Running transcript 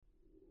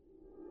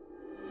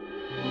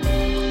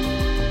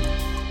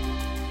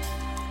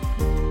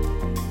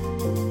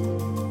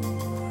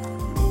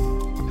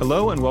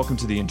Hello and welcome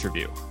to The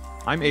Interview.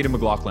 I'm Aidan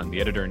McLaughlin, the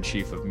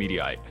editor-in-chief of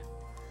Mediaite.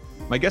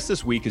 My guest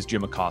this week is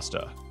Jim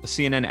Acosta, a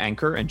CNN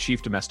anchor and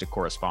chief domestic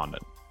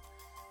correspondent.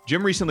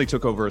 Jim recently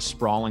took over a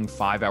sprawling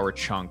 5-hour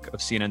chunk of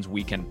CNN's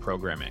weekend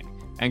programming,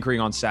 anchoring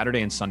on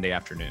Saturday and Sunday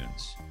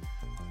afternoons.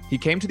 He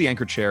came to the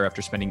anchor chair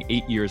after spending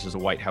 8 years as a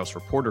White House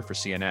reporter for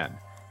CNN,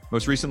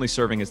 most recently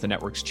serving as the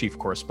network's chief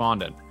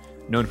correspondent,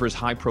 known for his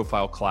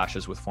high-profile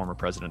clashes with former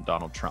President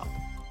Donald Trump.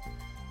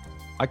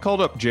 I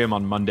called up Jim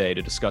on Monday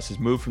to discuss his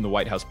move from the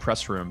White House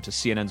press room to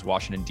CNN's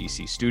Washington,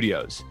 D.C.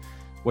 studios,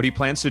 what he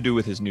plans to do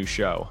with his new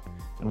show,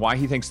 and why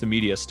he thinks the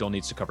media still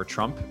needs to cover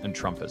Trump and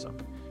Trumpism.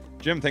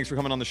 Jim, thanks for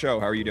coming on the show.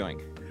 How are you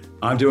doing?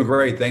 I'm doing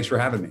great. Thanks for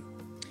having me.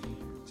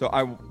 So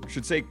I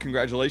should say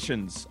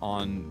congratulations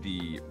on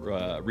the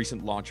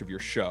recent launch of your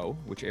show,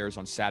 which airs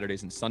on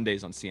Saturdays and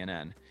Sundays on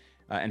CNN,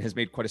 and has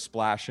made quite a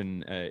splash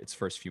in its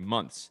first few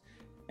months.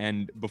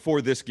 And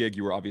before this gig,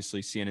 you were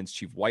obviously CNN's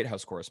chief White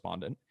House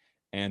correspondent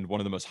and one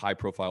of the most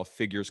high-profile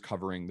figures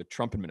covering the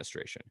Trump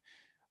administration.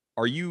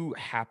 Are you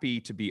happy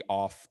to be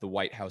off the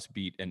White House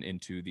beat and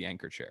into the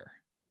anchor chair?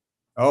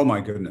 Oh my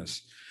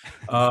goodness.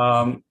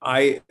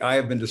 I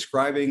have been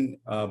describing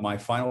my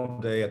final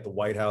day at the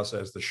White House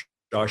as the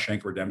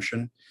Shawshank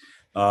Redemption.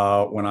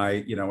 When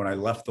I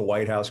left the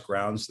White House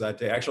grounds that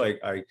day,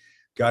 actually I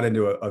got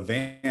into a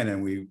van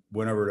and we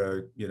went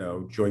over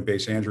to, Joint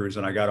Base Andrews,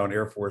 and I got on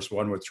Air Force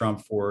One with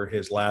Trump for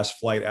his last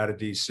flight out of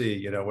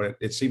DC, when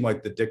it seemed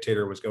like the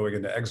dictator was going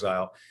into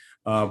exile.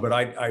 But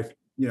I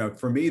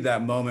for me,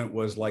 that moment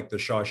was like the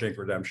Shawshank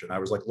Redemption. I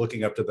was like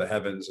looking up to the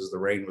heavens as the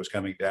rain was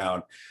coming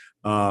down.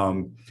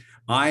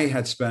 I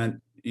had spent,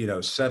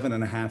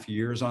 7.5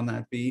 years on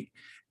that beat,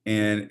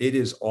 and it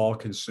is all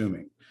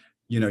consuming.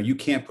 You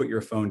can't put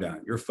your phone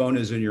down. Your phone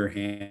is in your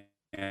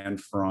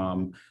hand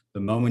from the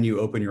moment you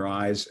open your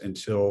eyes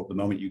until the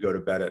moment you go to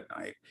bed at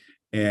night.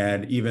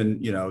 And even,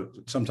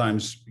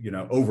 sometimes,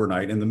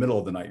 overnight in the middle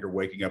of the night, you're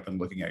waking up and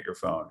looking at your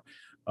phone.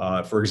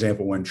 For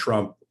example, when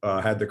Trump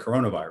had the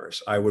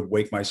coronavirus, I would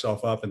wake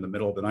myself up in the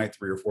middle of the night,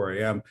 3 or 4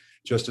 a.m.,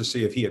 just to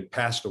see if he had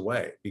passed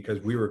away,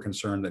 because we were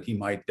concerned that he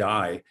might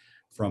die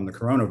from the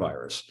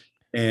coronavirus.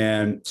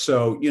 And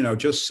so,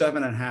 just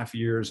 7.5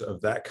 years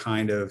of that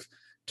kind of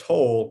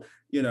toll,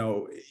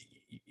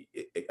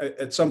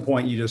 at some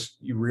point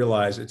you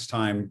realize it's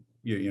time,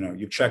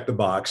 you check the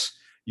box,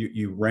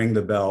 you rang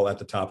the bell at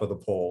the top of the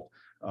poll.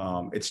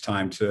 It's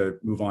time to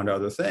move on to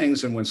other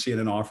things. And when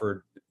CNN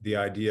offered the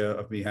idea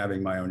of me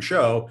having my own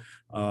show,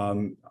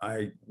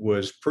 I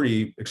was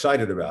pretty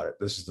excited about it.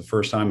 This is the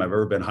first time I've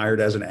ever been hired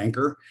as an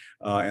anchor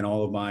in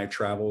all of my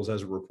travels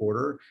as a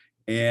reporter.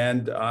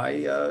 And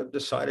I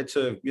decided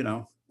to,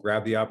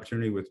 grab the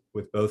opportunity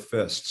with both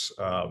fists,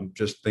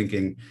 just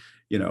thinking,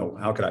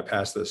 how could I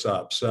pass this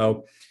up?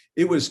 So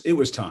it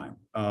was time.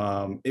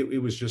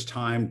 It was just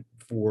time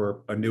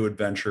for a new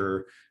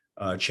adventure,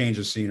 change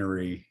of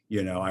scenery.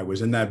 I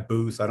was in that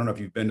booth. I don't know if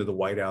you've been to the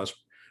White House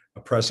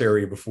press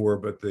area before,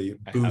 but the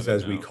booth,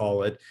 as we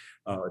call it,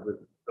 the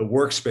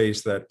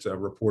workspace that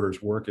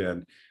reporters work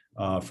in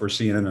for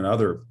CNN and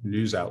other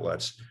news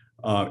outlets.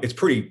 It's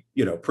pretty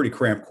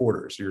cramped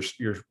quarters.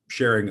 You're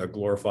sharing a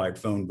glorified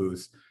phone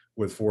booth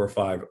with 4 or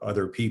 5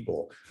 other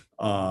people.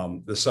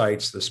 The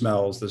sights, the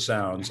smells, the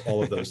sounds,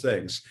 all of those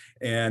things.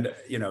 And,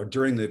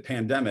 during the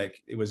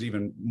pandemic, it was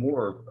even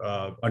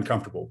more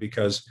uncomfortable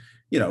because,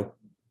 we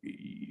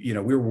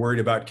were worried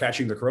about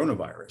catching the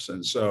coronavirus.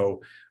 And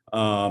so,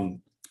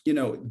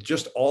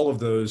 just all of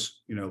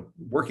those,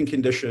 working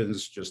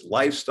conditions, just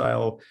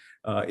lifestyle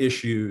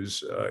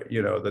issues,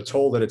 the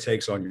toll that it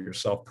takes on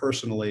yourself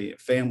personally,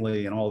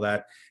 family, and all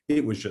that.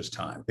 It was just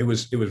time. It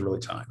was really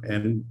time.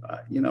 And,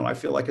 I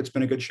feel like it's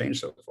been a good change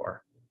so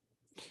far.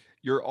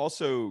 You're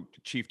also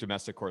chief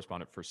domestic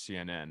correspondent for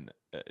CNN.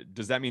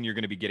 Does that mean you're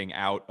going to be getting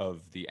out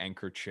of the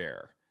anchor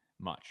chair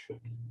much?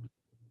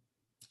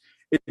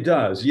 It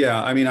does.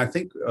 Yeah. I mean, I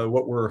think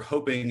what we're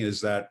hoping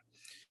is that,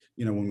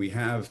 when we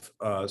have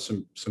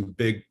some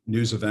big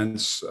news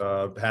events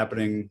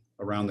happening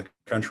around the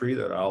country,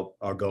 that I'll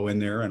go in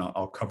there and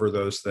I'll cover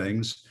those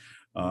things.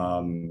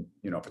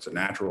 If it's a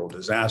natural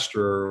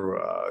disaster,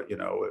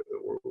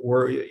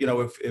 or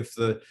if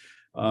the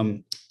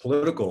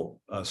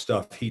political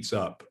stuff heats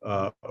up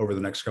over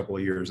the next couple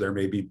of years, there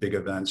may be big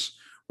events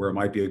where it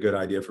might be a good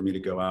idea for me to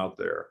go out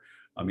there.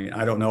 I mean,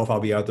 I don't know if I'll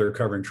be out there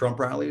covering Trump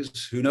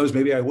rallies. Who knows?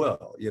 Maybe I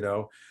will,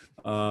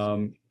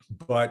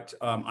 but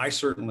I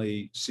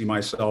certainly see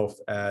myself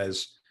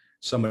as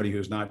somebody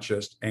who's not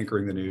just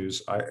anchoring the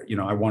news.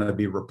 I want to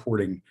be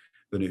reporting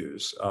the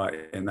news.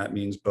 And that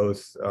means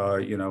both,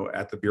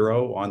 at the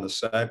Bureau, on the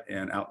set,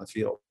 and out in the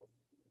field.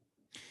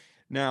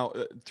 Now,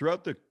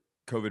 throughout the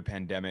COVID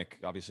pandemic,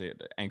 obviously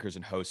anchors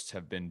and hosts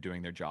have been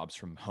doing their jobs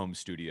from home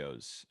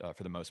studios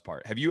for the most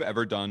part. Have you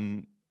ever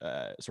done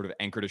sort of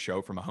anchored a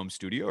show from a home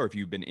studio, or have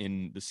you been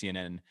in the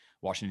CNN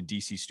Washington,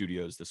 D.C.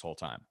 studios this whole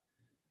time?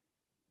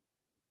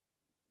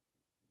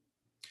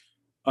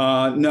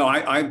 No,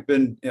 I've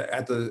been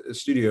at the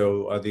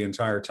studio the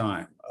entire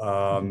time.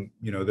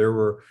 There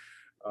were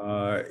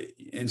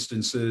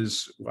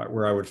instances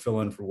where I would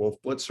fill in for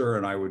Wolf Blitzer,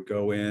 and I would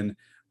go in,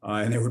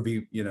 and there would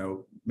be,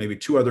 maybe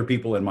two other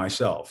people and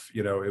myself.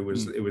 It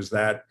was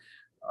that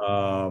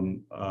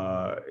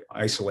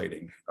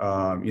isolating.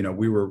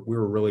 We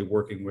were really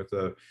working with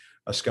a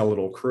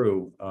skeletal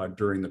crew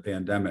during the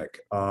pandemic.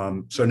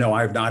 So no,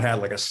 I've not had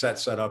like a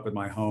set up in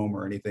my home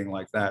or anything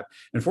like that.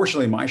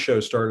 Unfortunately, my show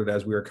started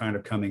as we were kind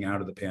of coming out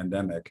of the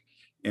pandemic,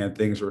 and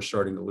things were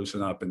starting to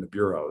loosen up in the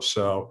bureau.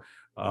 So,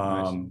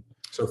 Nice.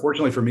 so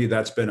fortunately for me,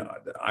 that's been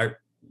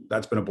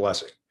a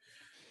blessing.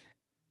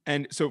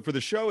 And so for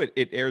the show,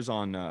 it airs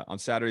on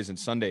Saturdays and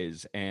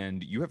Sundays,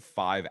 and you have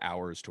 5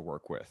 hours to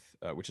work with,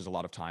 which is a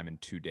lot of time in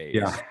 2 days.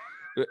 Yeah,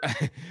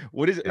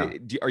 What is yeah.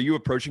 are you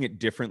approaching it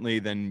differently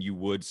than you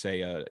would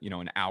say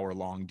an hour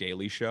long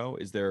daily show?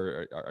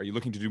 Are you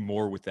looking to do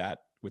more with that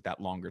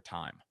longer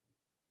time?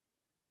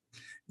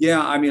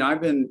 Yeah, I mean,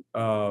 I've been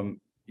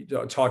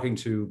talking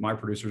to my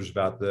producers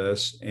about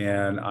this,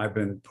 and I've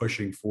been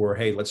pushing for,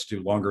 hey, let's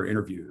do longer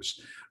interviews.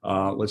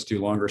 Let's do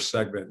longer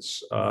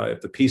segments. If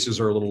the pieces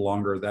are a little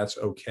longer, that's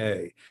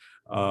okay.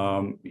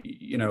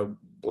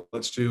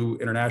 Let's do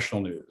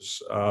international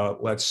news.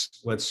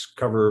 Let's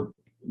cover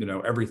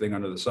everything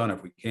under the sun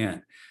if we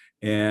can.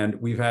 And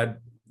we've had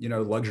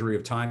luxury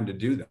of time to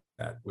do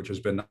that, which has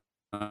been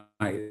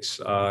nice.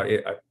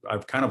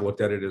 I've kind of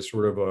looked at it as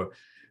sort of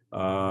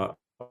a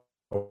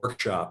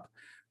workshop,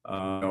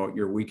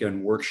 your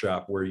weekend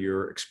workshop where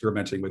you're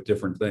experimenting with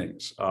different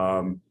things.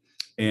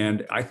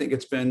 And I think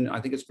it's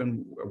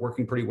been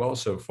working pretty well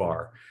so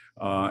far.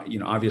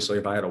 Obviously,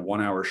 if I had a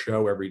 1 hour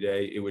show every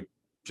day, it would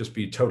just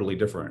be totally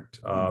different.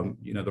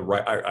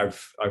 I've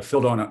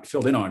filled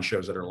in on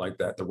shows that are like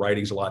that. The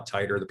writing's a lot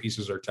tighter, the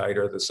pieces are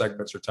tighter, the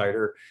segments are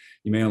tighter.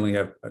 You may only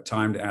have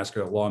time to ask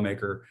a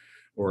lawmaker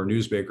or a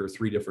newsmaker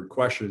 3 different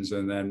questions,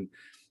 and then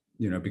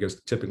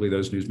because typically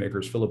those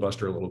newsmakers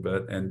filibuster a little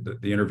bit and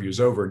the interview's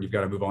over and you've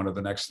got to move on to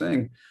the next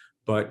thing.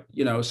 But,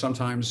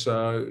 sometimes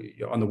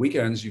on the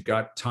weekends, you've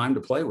got time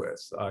to play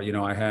with.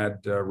 I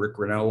had Rick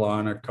Grinnell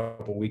on a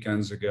couple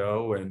weekends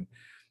ago, and,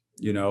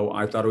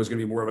 I thought it was going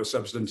to be more of a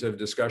substantive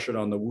discussion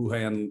on the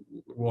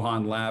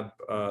Wuhan lab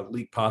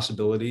leak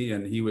possibility.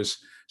 And he was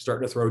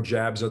starting to throw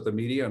jabs at the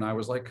media. And I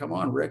was like, come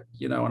on, Rick,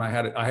 and I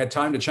had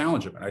time to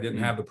challenge him. And I didn't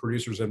have the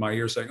producers in my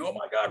ear saying, oh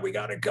my God, we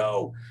got to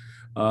go.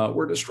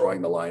 We're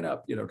destroying the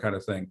lineup, kind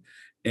of thing.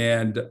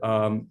 And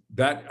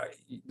that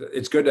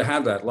it's good to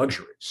have that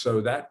luxury.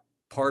 So that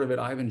part of it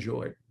I've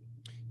enjoyed.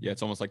 Yeah,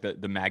 it's almost like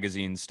the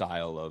magazine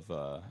style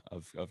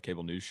of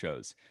cable news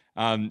shows.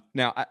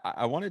 Now,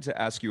 I wanted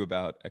to ask you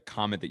about a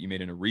comment that you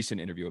made in a recent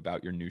interview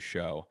about your new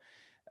show.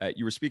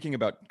 You were speaking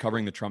about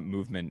covering the Trump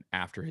movement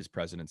after his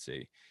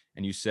presidency,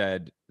 and you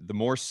said the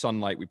more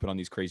sunlight we put on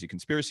these crazy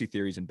conspiracy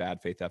theories and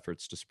bad faith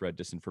efforts to spread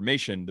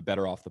disinformation, the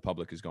better off the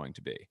public is going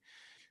to be.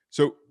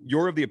 So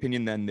you're of the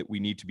opinion then that we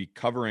need to be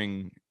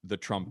covering the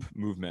Trump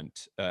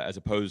movement as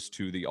opposed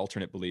to the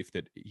alternate belief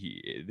that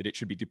it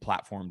should be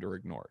deplatformed or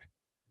ignored.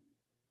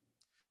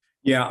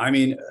 Yeah, I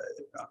mean,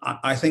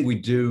 I think we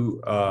do.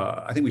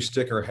 I think we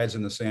stick our heads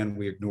in the sand.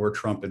 We ignore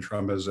Trump and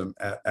Trumpism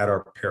at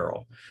our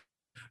peril.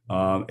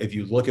 If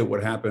you look at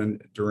what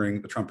happened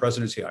during the Trump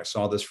presidency, I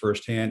saw this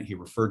firsthand. He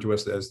referred to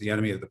us as the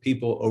enemy of the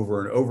people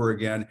over and over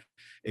again.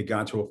 It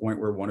got to a point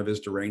where one of his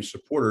deranged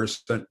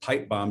supporters sent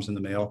pipe bombs in the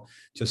mail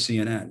to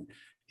CNN.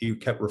 He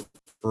kept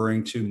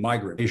referring to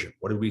migrant.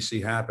 What did we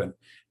see happen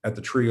at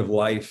the Tree of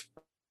Life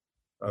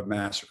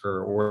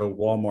massacre or the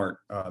Walmart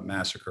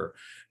massacre?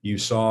 You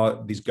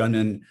saw these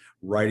gunmen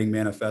writing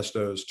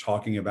manifestos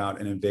talking about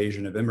an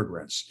invasion of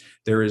immigrants.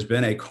 There has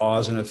been a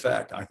cause and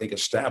effect, I think,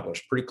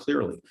 established pretty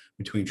clearly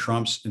between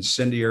Trump's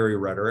incendiary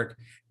rhetoric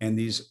and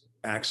these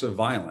acts of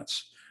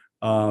violence.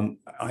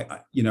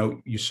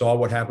 You saw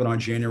what happened on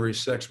January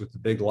 6th with the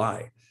big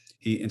lie.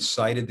 He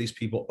incited these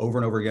people over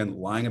and over again,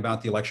 lying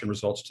about the election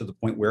results to the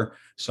point where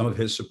some of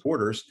his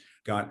supporters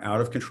got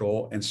out of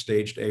control and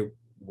staged a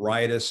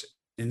riotous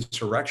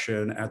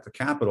insurrection at the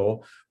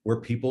Capitol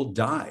where people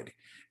died.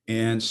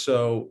 And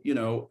so,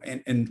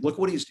 and look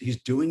what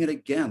he's doing it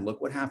again. Look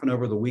what happened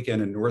over the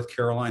weekend in North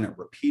Carolina,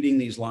 repeating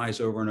these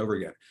lies over and over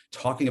again,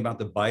 talking about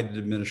the Biden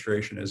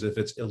administration as if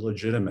it's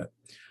illegitimate.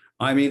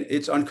 I mean,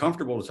 it's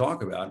uncomfortable to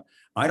talk about.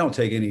 I don't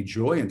take any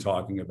joy in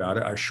talking about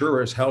it. I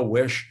sure as hell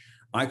wish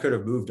I could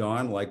have moved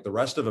on like the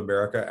rest of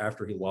America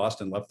after he lost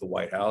and left the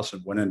White House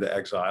and went into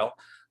exile.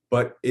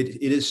 But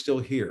it is still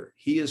here.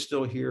 He is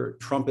still here.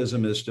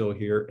 Trumpism is still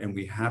here, and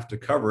we have to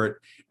cover it.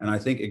 And I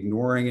think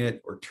ignoring it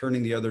or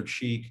turning the other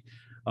cheek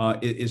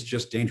is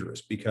just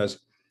dangerous because,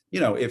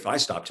 if I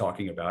stop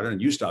talking about it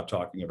and you stop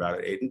talking about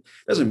it, Aidan,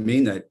 doesn't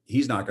mean that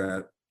he's not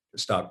going to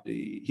stop.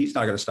 He's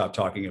not going to stop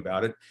talking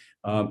about it.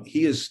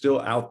 He is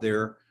still out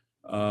there,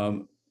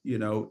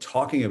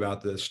 talking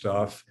about this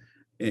stuff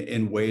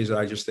in ways that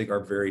I just think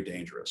are very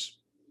dangerous.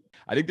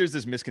 I think there's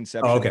this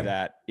misconception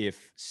that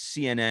if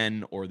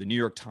CNN or the New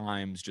York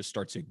Times just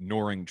starts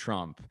ignoring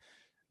Trump,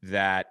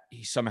 that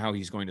he's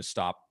going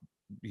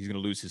to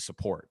lose his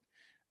support.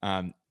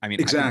 I mean, I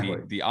Exactly.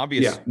 think the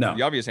obvious no.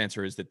 the obvious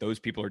answer is that those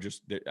people are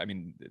just, I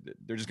mean,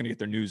 they're just going to get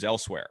their news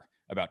elsewhere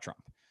about Trump.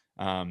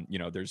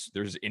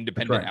 There's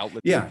independent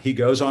outlets. Yeah, he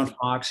goes on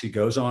Fox, he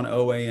goes on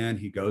OAN,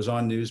 he goes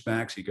on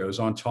Newsmax, he goes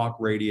on talk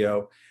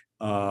radio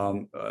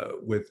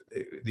with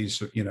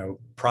these,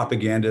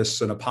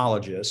 propagandists and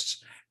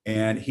apologists,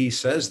 and he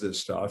says this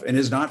stuff and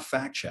is not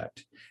fact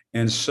checked.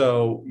 And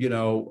so,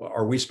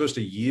 are we supposed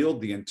to yield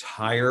the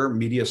entire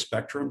media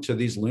spectrum to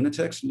these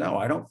lunatics? No,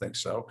 I don't think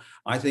so.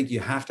 I think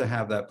you have to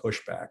have that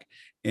pushback,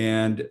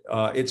 and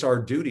it's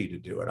our duty to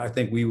do it. I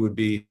think we would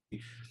be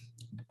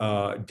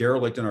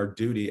derelict in our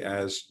duty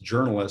as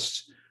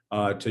journalists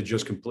to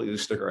just completely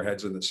stick our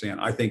heads in the sand.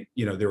 I think,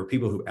 there were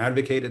people who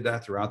advocated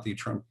that throughout the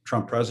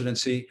Trump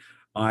presidency.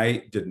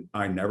 I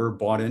never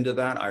bought into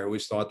that. I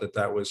always thought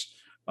that was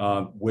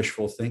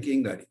wishful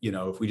thinking, that,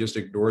 if we just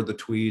ignored the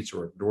tweets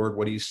or ignored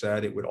what he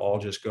said, it would all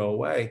just go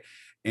away.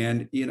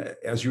 And,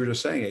 as you were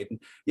just saying, Aidan,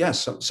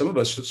 yes, some of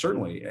us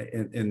certainly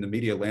in the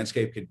media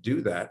landscape could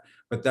do that,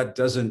 but that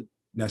doesn't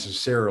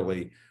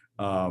necessarily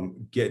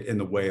get in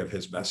the way of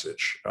his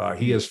message.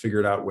 He has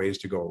figured out ways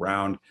to go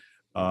around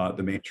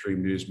the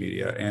mainstream news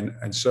media,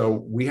 and so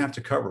we have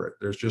to cover it.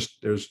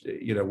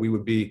 We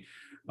would be,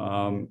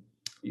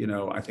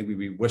 I think we'd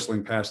be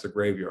whistling past the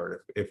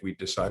graveyard if we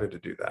decided to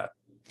do that.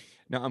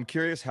 Now, I'm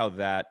curious how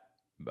that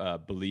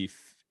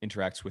belief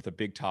interacts with a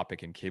big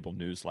topic in cable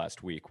news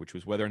last week, which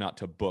was whether or not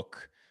to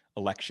book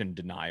election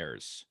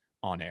deniers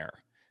on air.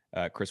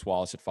 Chris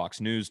Wallace at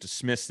Fox News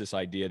dismissed this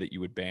idea that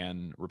you would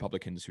ban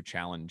Republicans who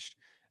challenged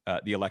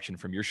the election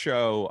from your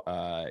show.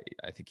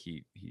 I think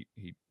he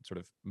sort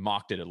of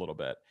mocked it a little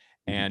bit.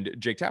 And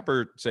Jake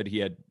Tapper said he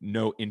had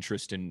no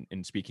interest in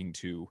speaking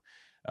to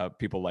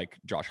people like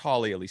Josh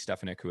Hawley, Elise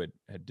Stefanik, who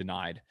had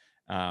denied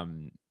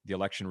the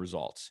election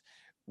results.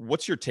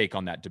 What's your take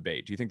on that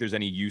debate? Do you think there's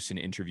any use in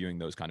interviewing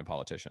those kind of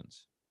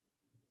politicians?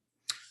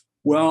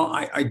 Well,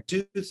 I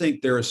do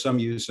think there is some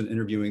use in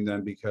interviewing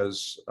them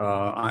because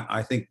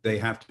I think they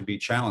have to be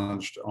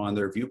challenged on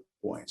their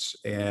viewpoints.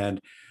 And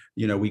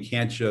we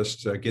can't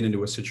just get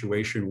into a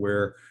situation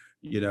where,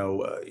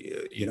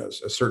 the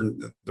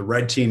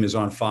red team is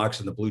on Fox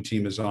and the blue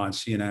team is on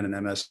CNN and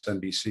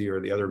MSNBC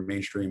or the other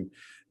mainstream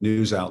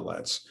news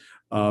outlets.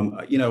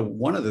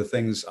 One of the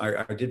things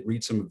I did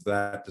read some of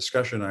that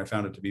discussion, and I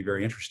found it to be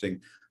very interesting.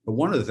 But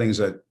one of the things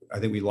that I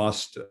think we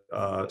lost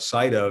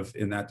sight of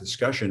in that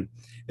discussion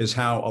is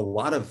how a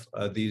lot of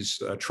these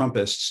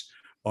Trumpists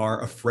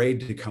are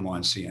afraid to come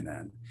on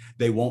CNN.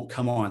 They won't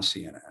come on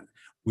CNN.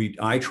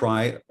 I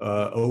try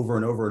over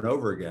and over and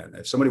over again.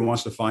 If somebody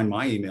wants to find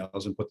my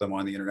emails and put them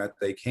on the internet,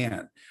 they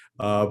can,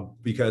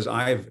 because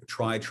I've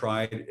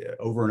tried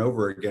over and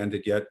over again to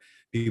get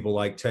people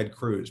like Ted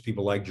Cruz,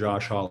 people like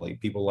Josh Hawley,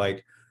 people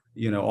like,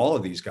 all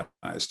of these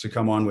guys to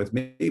come on with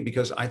me,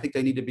 because I think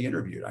they need to be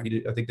interviewed. I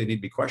think they need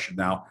to be questioned.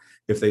 Now,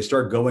 if they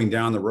start going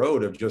down the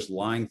road of just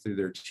lying through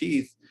their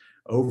teeth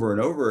over and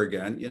over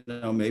again,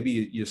 maybe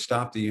you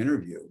stop the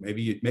interview.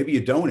 Maybe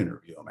you don't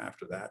interview them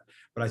after that.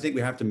 But I think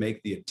we have to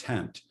make the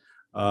attempt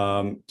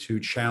to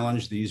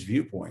challenge these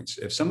viewpoints.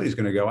 If somebody's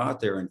going to go out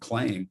there and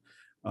claim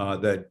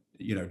that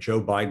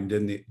Joe Biden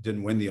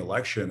didn't win the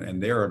election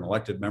and they're an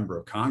elected member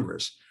of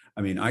Congress,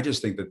 I mean, I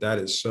just think that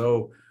is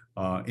so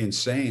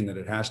insane that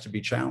it has to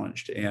be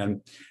challenged.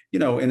 And,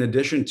 in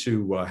addition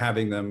to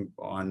having them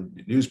on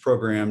news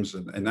programs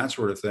and that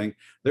sort of thing,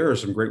 there are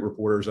some great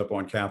reporters up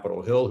on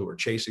Capitol Hill who are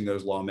chasing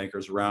those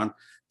lawmakers around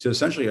to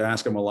essentially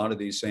ask them a lot of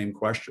these same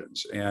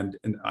questions. And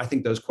I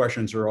think those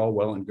questions are all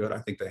well and good. I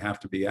think they have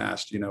to be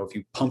asked. If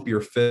you pump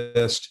your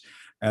fist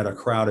at a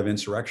crowd of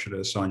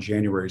insurrectionists on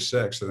January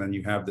 6th, and then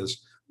you have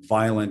this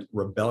violent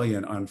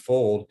rebellion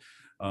unfold,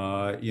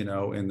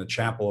 in the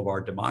chapel of our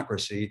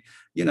democracy,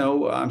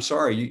 I'm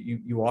sorry,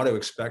 you ought to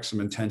expect some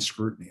intense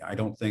scrutiny. I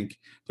don't think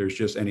there's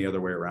just any other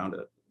way around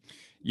it.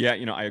 Yeah,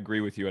 I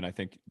agree with you, and I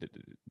think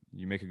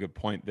you make a good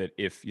point that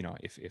if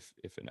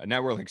a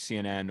network like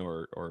CNN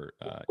or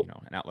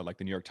an outlet like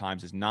the New York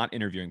Times is not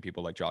interviewing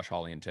people like Josh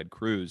Hawley and Ted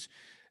Cruz,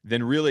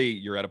 then really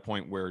you're at a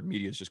point where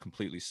media is just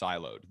completely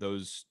siloed.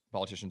 Those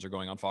politicians are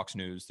going on Fox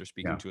News, they're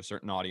speaking to a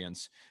certain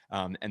audience,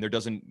 and there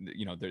doesn't,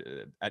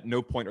 at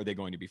no point are they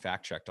going to be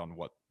fact checked on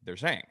what they're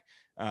saying,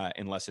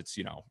 unless it's,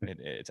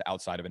 it's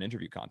outside of an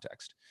interview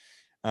context.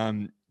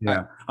 I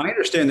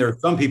understand there are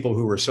some people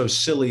who are so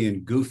silly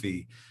and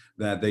goofy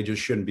that they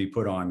just shouldn't be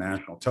put on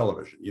national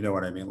television. You know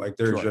what I mean? Like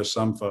there's just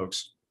some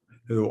folks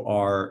who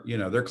are,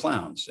 they're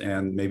clowns,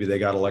 and maybe they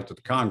got elected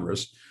to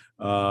Congress,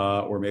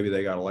 or maybe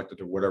they got elected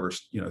to whatever,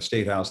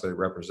 state house they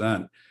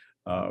represent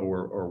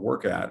or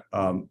work at.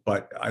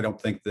 But I don't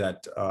think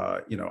that,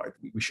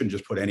 we shouldn't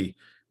just put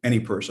any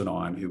person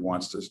on who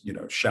wants to,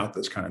 shout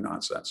this kind of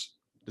nonsense.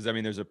 Does that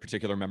mean there's a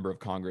particular member of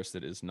Congress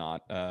that is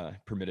not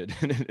permitted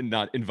and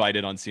not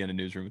invited on CNN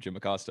Newsroom with Jim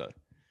Acosta?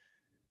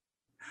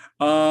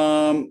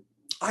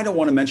 I don't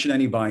want to mention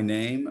any by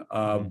name,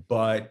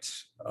 but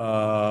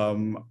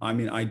I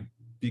mean,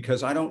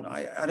 because I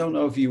don't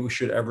know if you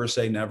should ever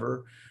say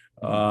never.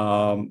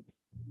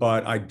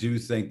 But I do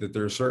think that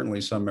there are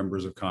certainly some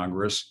members of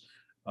Congress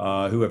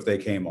who, if they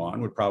came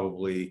on, would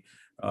probably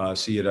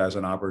see it as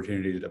an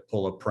opportunity to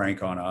pull a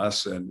prank on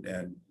us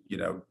and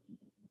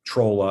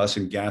troll us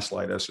and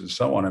gaslight us and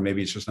so on. And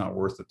maybe it's just not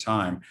worth the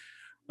time.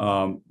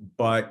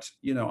 But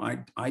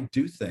I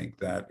do think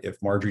that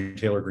if Marjorie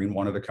Taylor Greene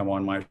wanted to come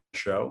on my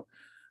show,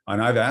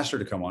 and I've asked her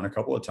to come on a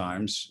couple of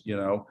times,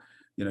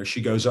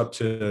 she goes up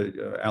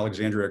to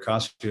Alexandria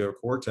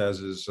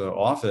Ocasio-Cortez's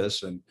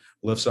office and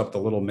lifts up the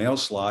little mail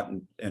slot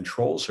and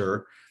trolls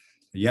her.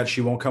 Yet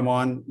she won't come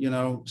on,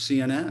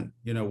 CNN.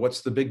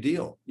 What's the big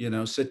deal?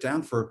 Sit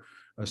down for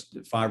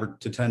 5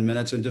 to 10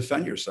 minutes and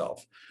defend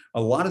yourself.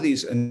 A lot of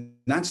these, and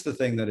that's the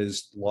thing that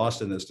is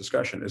lost in this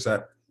discussion, is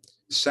that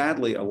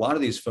sadly, a lot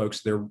of these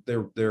folks, they're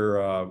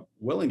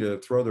willing to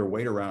throw their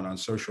weight around on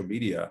social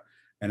media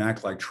and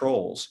act like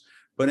trolls.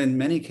 But in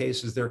many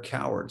cases, they're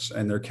cowards,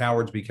 and they're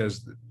cowards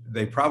because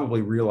they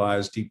probably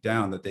realize deep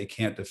down that they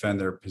can't defend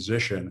their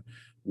position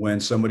when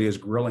somebody is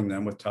grilling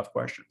them with tough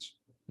questions.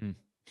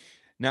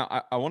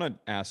 Now, I want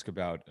to ask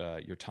about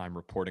your time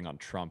reporting on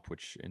Trump,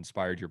 which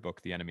inspired your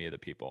book, The Enemy of the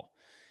People.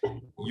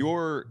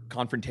 Your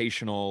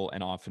confrontational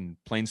and often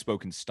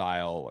plain-spoken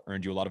style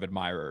earned you a lot of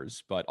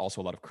admirers, but also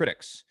a lot of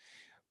critics.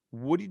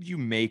 What did you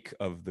make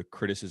of the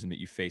criticism that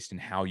you faced and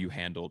how you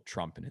handled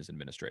Trump and his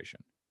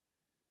administration?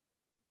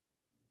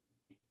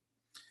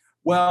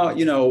 Well,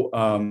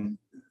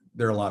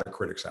 there are a lot of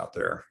critics out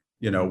there.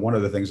 One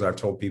of the things I've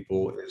told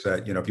people is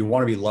that, if you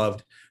want to be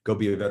loved, go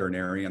be a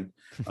veterinarian.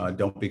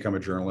 Don't become a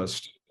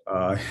journalist.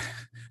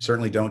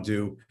 Certainly don't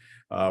do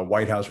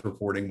White House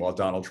reporting while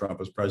Donald Trump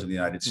was president of the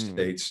United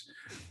States.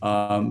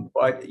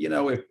 But,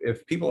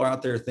 if people are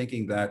out there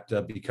thinking that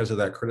because of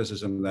that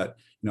criticism that,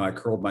 I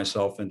curled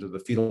myself into the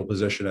fetal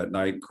position at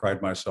night and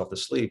cried myself to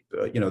sleep,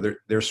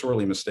 they're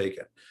sorely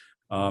mistaken.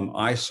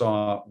 I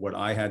saw what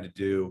I had to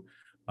do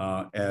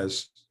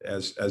as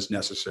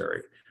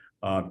necessary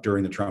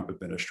during the Trump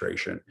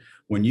administration.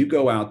 When you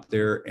go out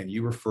there and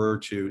you refer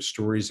to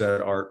stories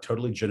that are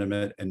totally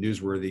legitimate and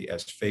newsworthy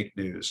as fake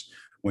news,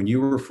 when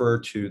you refer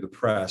to the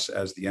press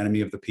as the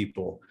enemy of the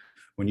people,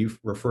 when you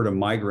refer to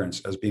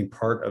migrants as being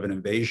part of an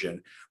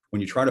invasion,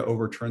 when you try to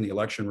overturn the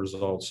election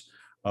results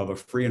of a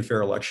free and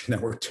fair election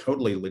that were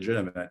totally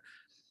legitimate,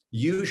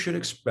 you should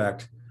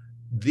expect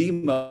the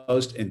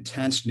most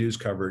intense news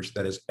coverage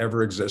that has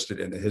ever existed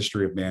in the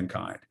history of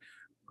mankind.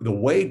 The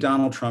way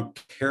Donald Trump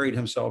carried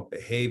himself,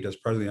 behaved as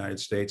president of the United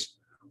States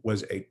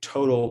was a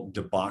total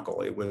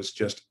debacle. It was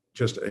just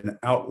an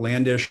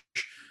outlandish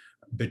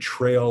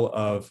betrayal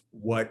of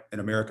what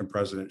an American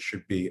president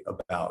should be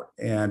about.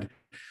 And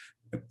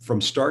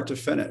from start to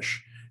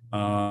finish,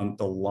 the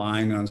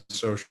lying on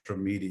social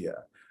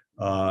media,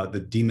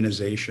 the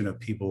demonization of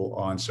people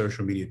on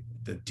social media,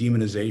 the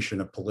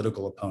demonization of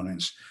political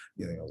opponents,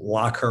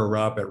 lock her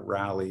up at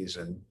rallies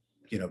and,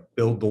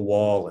 build the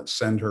wall and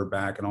send her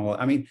back and all.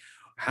 I mean,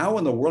 how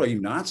in the world are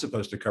you not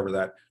supposed to cover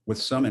that with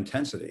some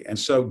intensity? And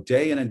so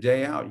day in and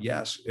day out,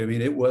 yes, I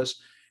mean, it was,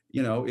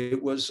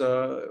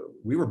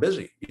 we were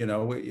busy,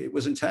 it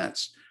was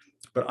intense,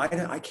 but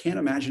I can't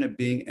imagine it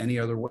being any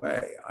other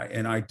way.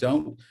 I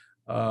don't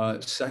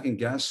second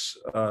guess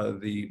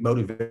the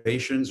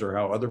motivations or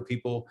how other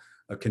people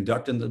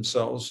conducted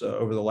themselves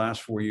over the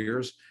last 4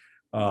 years.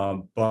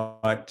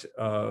 But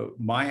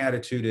my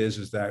attitude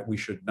is that we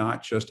should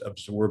not just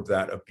absorb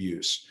that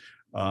abuse.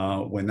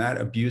 When that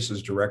abuse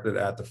is directed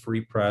at the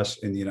free press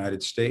in the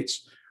United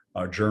States,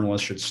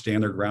 journalists should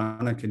stand their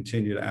ground and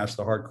continue to ask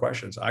the hard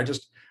questions. I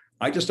just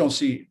don't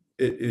see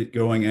it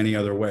going any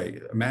other way.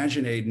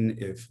 Imagine, Aidan,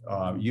 if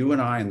you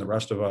and I and the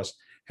rest of us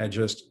had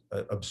just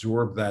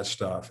absorbed that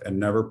stuff and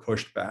never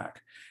pushed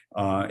back.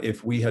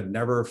 If we had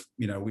never,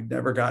 we'd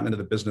never gotten into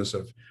the business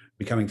of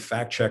becoming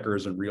fact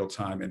checkers in real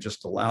time and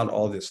just allowed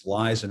all this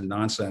lies and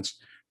nonsense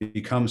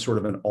become sort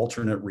of an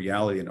alternate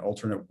reality, an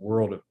alternate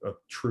world of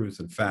truth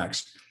and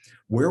facts,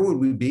 where would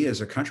we be as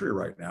a country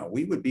right now?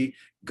 We would be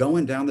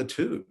going down the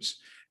tubes.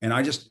 And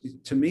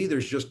to me,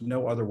 there's just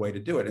no other way to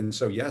do it. And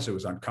so, yes, it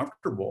was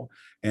uncomfortable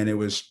and it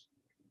was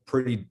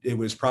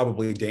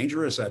probably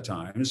dangerous at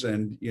times.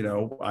 And,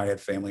 I had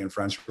family and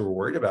friends who were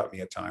worried about me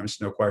at times,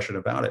 no question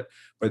about it.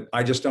 But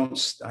I just don't,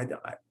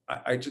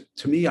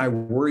 to me, I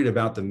worried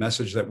about the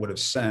message that would have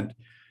sent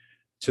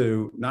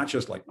to not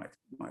just like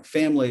my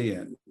family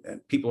and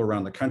people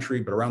around the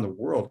country, but around the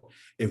world,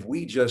 if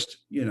we just,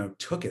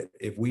 took it,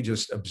 if we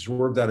just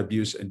absorbed that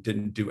abuse and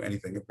didn't do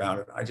anything about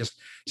it.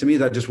 To me,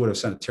 that just would have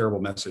sent a terrible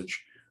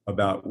message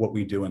about what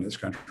we do in this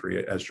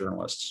country as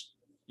journalists.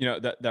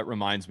 That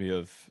reminds me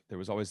of, there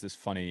was always this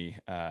funny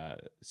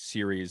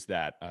series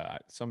that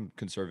some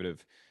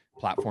conservative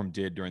platform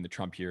did during the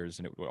Trump years.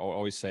 And it would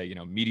always say,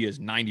 media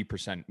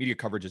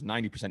coverage is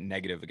 90%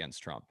 negative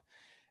against Trump.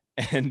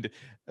 And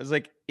I was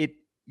like,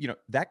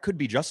 that could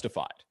be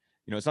justified.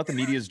 It's not the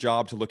media's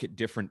job to look at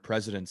different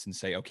presidents and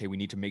say, okay, we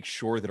need to make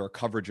sure that our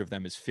coverage of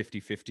them is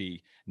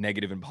 50-50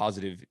 negative and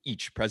positive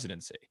each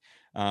presidency.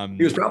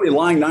 He was probably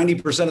lying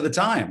 90% of the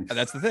time.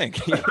 That's the thing.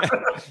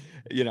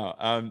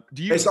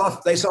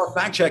 They saw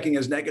fact checking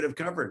as negative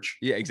coverage.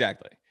 Yeah,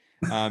 exactly.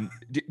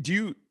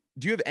 Do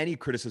Do you have any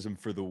criticism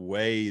for the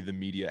way the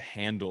media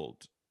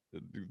handled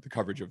the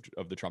coverage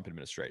of the Trump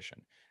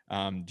administration?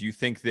 Do you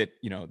think that,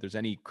 there's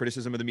any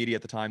criticism of the media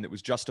at the time that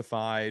was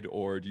justified,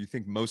 or do you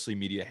think mostly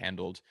media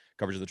handled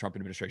coverage of the Trump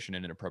administration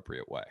in an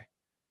appropriate way?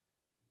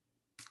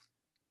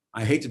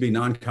 I hate to be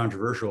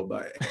non-controversial,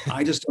 but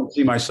I just don't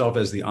see myself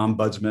as the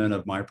ombudsman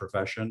of my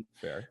profession.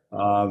 Fair.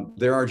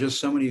 There are just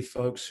so many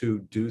folks who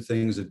do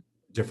things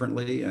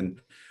differently,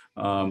 and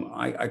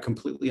I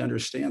completely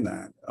understand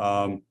that.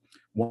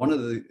 One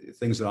of the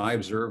things that I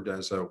observed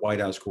as a White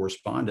House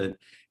correspondent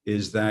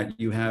is that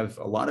you have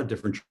a lot of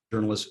different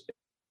journalists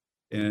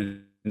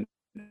in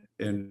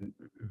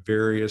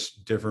various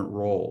different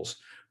roles.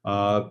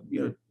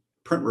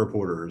 Print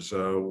reporters,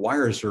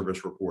 wire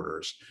service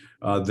reporters,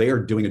 they are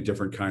doing a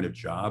different kind of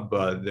job.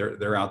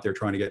 They're out there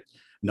trying to get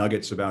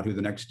nuggets about who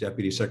the next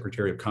deputy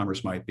secretary of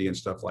commerce might be and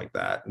stuff like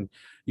that. And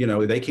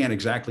they can't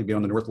exactly be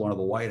on the north lawn of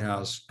the White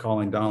House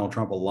calling Donald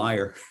Trump a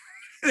liar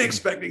and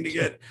expecting to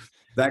get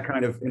that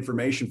kind of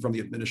information from the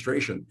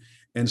administration.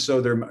 And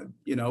so here's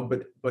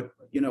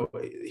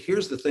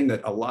the thing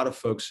that a lot of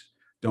folks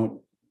don't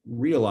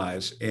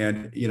realize.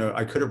 And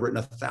I could have written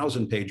a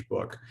 1,000-page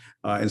book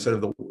instead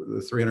of the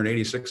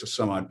 386 or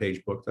some odd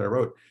page book that I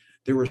wrote.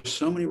 There were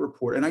so many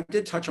reporters, and I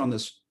did touch on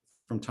this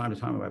from time to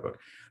time in my book.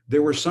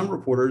 There were some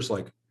reporters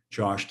like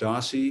Josh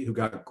Dawsey who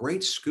got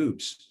great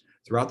scoops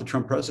throughout the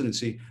Trump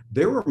presidency.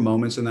 There were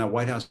moments in that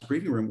White House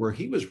briefing room where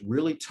he was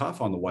really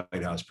tough on the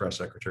White House press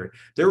secretary.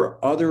 There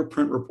were other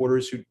print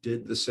reporters who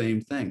did the same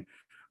thing.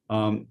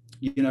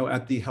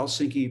 At the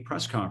Helsinki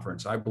press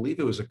conference, I believe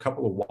it was a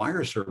couple of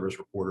wire service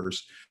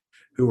reporters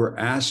who were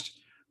asked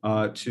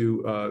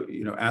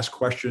to ask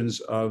questions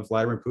of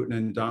Vladimir Putin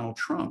and Donald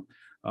Trump.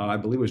 I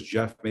believe it was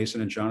Jeff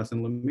Mason and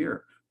Jonathan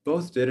Lemire.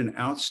 Both did an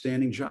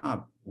outstanding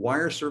job.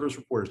 Wire service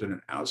reporters did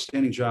an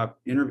outstanding job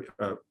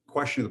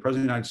questioning the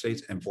president of the United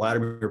States and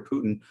Vladimir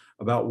Putin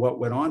about what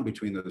went on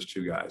between those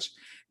two guys.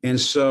 And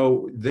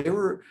so there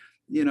were,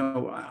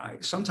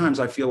 sometimes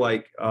I feel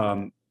like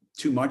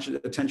too much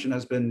attention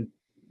has been,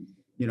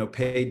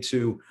 paid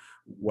to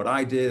what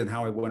I did and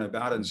how I went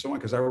about it and so on,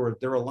 because there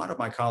were a lot of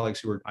my colleagues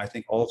who were, I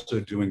think, also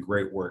doing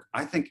great work.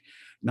 I think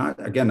not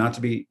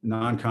to be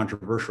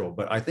non-controversial,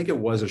 but I think it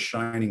was a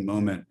shining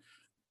moment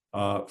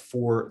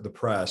for the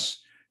press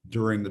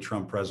during the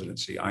Trump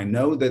presidency. I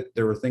know that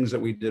there were things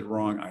that we did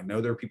wrong. I know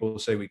there are people who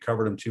say we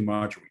covered them too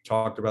much, or we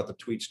talked about the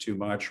tweets too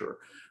much, or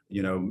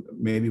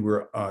maybe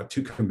we're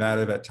too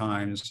combative at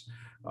times.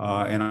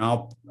 And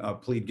I'll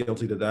plead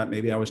guilty to that.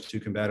 Maybe I was too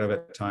combative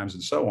at times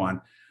and so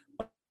on.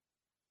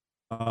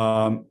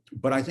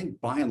 But I think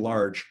by and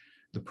large,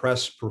 the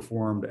press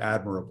performed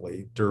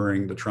admirably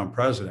during the Trump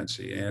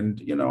presidency.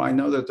 And, I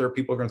know that there are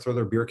people who are going to throw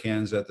their beer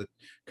cans at the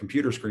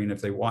computer screen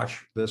if they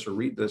watch this or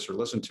read this or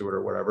listen to it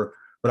or whatever.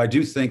 But I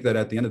do think that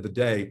at the end of the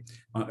day,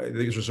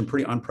 these are some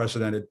pretty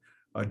unprecedented,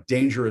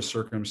 dangerous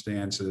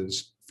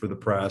circumstances for the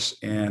press.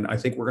 And I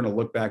think we're going to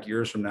look back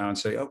years from now and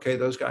say, okay,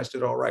 those guys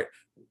did all right.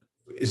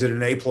 Is it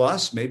an A+?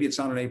 Maybe it's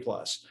not an A+.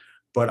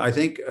 But I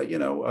think,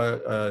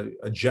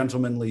 a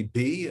gentlemanly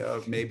B,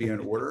 maybe an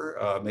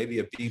order, maybe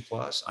a B+.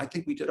 I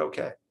think we did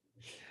okay.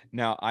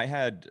 Now, I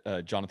had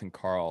Jonathan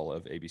Karl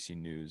of ABC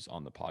News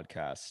on the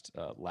podcast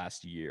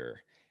last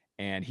year,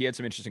 and he had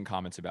some interesting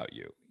comments about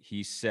you.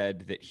 He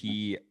said that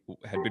he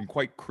had been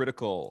quite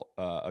critical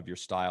of your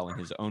style in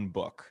his own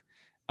book,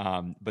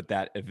 but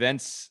that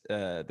events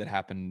that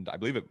happened, I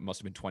believe it must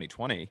have been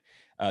 2020,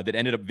 that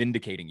ended up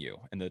vindicating you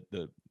and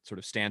the sort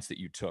of stance that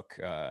you took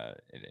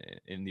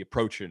in the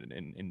approach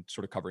in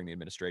sort of covering the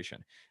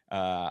administration.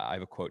 I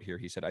have a quote here.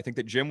 He said, "I think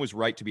that Jim was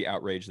right to be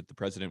outraged that the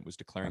president was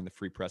declaring the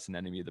free press an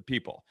enemy of the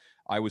people.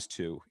 I was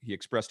too. He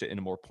expressed it in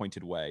a more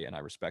pointed way, and I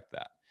respect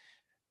that."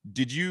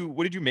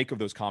 What did you make of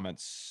those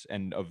comments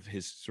and of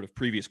his sort of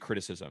previous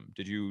criticism?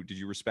 Did you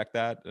respect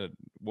that?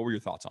 What were your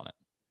thoughts on it?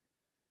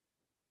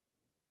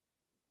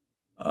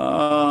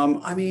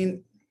 I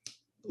mean,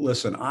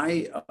 listen,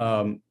 I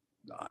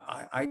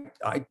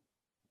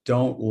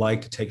don't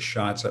like to take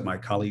shots at my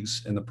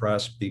colleagues in the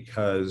press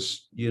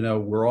because,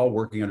 we're all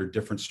working under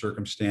different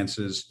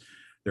circumstances.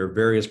 There are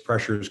various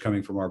pressures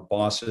coming from our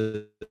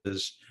bosses.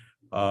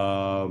 He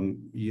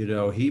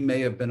may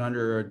have been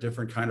under a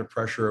different kind of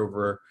pressure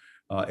over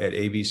at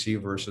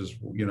ABC versus,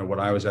 what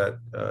I was at,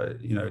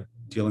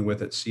 dealing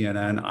with at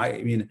CNN.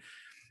 I mean,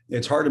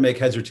 it's hard to make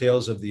heads or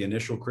tails of the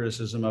initial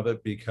criticism of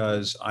it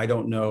because I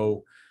don't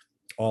know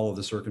all of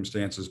the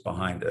circumstances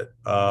behind it.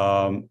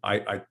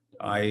 I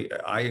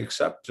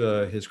accept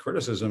his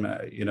criticism,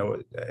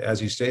 as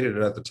he stated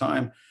it at the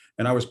time,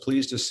 and I was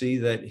pleased to see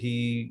that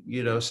he,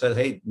 said,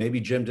 "Hey,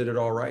 maybe Jim did it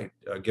all right,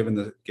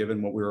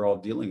 given what we were all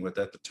dealing with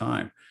at the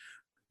time."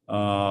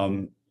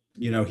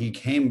 He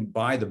came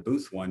by the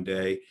booth one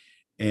day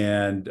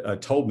and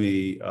told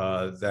me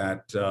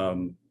that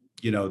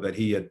that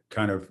he had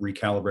kind of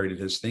recalibrated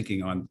his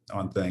thinking on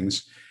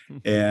things.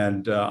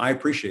 And I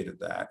appreciated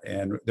that.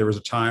 And there was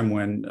a time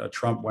when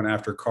Trump went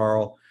after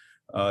Carl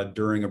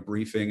during a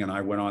briefing, and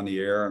I went on the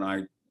air and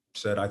I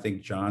said, "I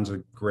think John's a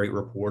great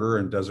reporter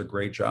and does a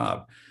great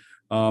job."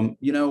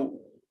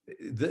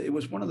 it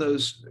was one of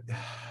those,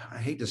 I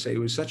hate to say, it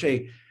was such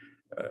a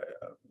uh,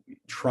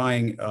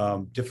 trying,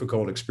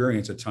 difficult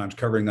experience at times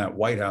covering that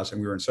White House.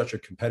 And we were in such a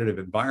competitive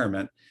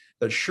environment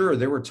that sure,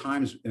 there were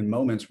times and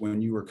moments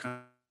when you were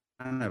kind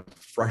of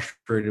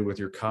frustrated with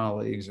your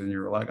colleagues and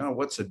you're like, oh,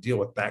 what's the deal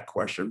with that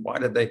question? Why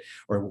did they,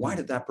 or why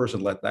did that person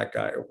let that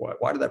guy, or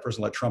why did that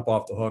person let Trump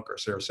off the hook or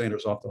Sarah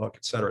Sanders off the hook,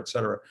 et cetera, et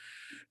cetera.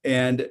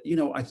 And,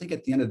 I think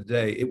at the end of the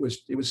day, it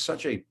was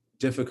such a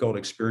difficult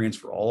experience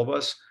for all of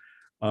us,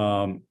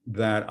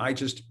 that I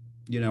just,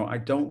 I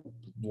don't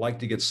like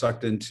to get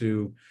sucked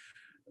into,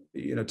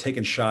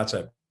 taking shots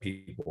at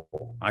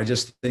people. I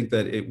just think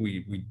that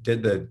we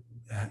did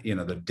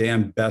the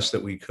damn best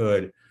that we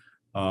could,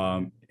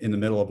 in the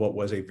middle of what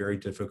was a very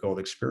difficult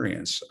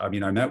experience. I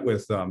mean, I met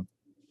with,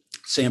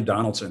 Sam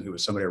Donaldson, who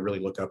was somebody I really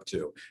look up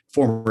to,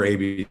 former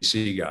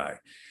ABC guy,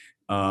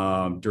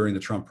 during the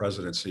Trump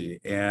presidency.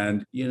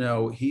 And,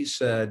 he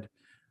said,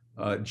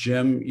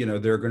 Jim,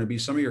 there are going to be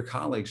some of your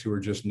colleagues who are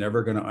just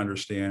never going to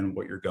understand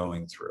what you're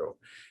going through.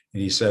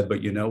 And he said,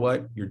 but you know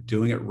what? You're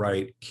doing it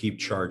right. Keep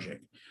charging.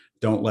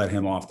 Don't let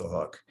him off the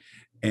hook.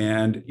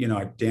 And,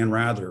 Dan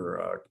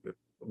Rather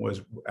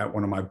was at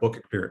one of my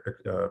book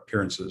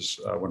appearances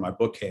when my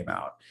book came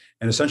out,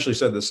 and essentially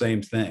said the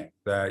same thing,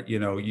 that,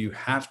 you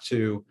have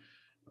to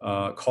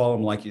call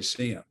him like you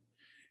see him.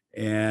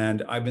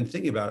 And I've been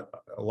thinking about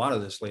a lot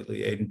of this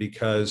lately, Aidan,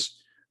 because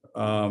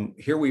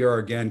here we are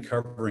again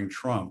covering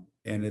Trump.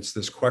 And it's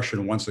this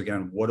question once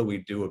again, what do we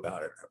do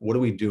about it? What do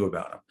we do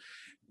about him?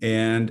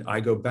 And I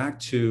go back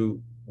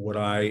to what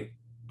I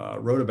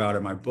wrote about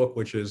in my book,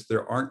 which is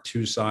there aren't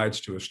two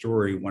sides to a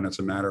story when it's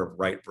a matter of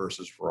right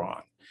versus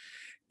wrong.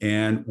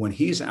 And when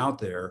he's out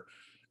there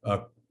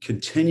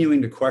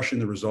continuing to question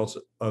the results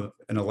of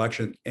an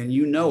election, and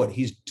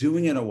he's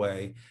doing it in a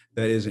way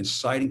that is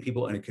inciting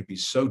people, and it could be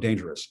so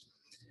dangerous.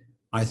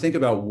 I think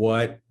about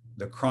what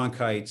the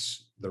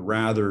Cronkites, the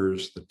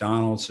Rathers, the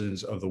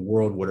Donaldsons of the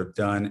world would have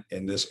done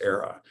in this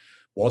era.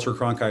 Walter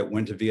Cronkite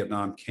went to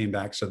Vietnam, came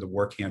back, said the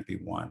war can't be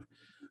won.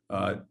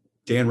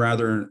 Dan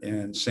Rather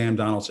and Sam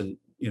Donaldson,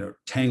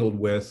 tangled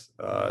with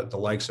the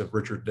likes of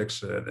Richard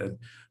Nixon and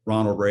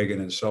Ronald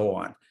Reagan and so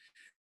on.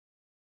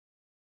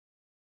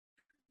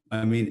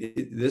 I mean,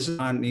 this is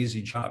not an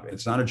easy job.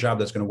 It's not a job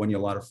that's going to win you a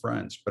lot of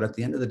friends. But at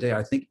the end of the day,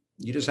 I think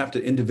you just have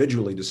to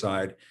individually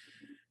decide,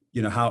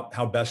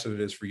 how best it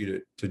is for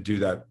you to do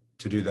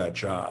that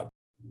job.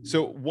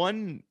 So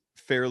one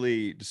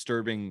fairly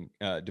disturbing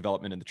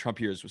development in the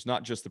Trump years was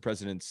not just the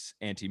president's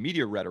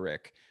anti-media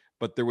rhetoric,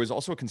 but there was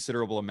also a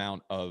considerable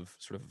amount of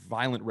sort of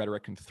violent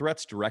rhetoric and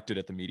threats directed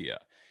at the media.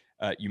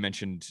 You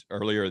mentioned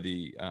earlier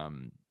the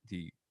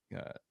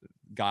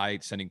guy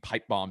sending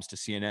pipe bombs to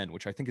CNN,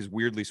 which I think is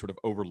weirdly sort of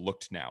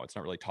overlooked now. It's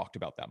not really talked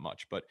about that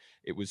much, but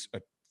it was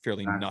a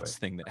fairly nuts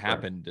thing that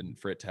happened, and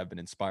for it to have been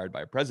inspired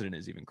by a president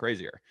is even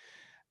crazier.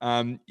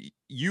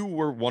 You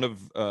were one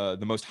of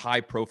the most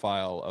high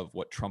profile of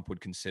what Trump would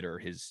consider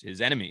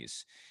his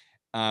enemies.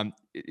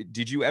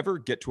 Did you ever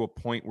get to a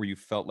point where you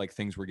felt like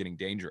things were getting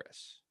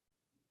dangerous?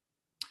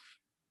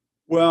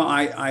 Well,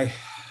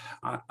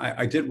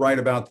 I did write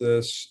about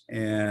this,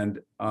 and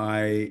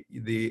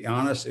the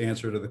honest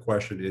answer to the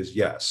question is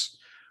yes.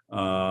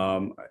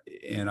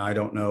 And I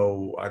don't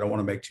know, I don't want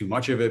to make too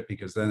much of it,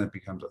 because then it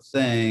becomes a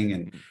thing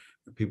and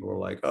people are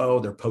like, oh,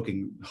 they're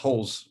poking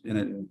holes in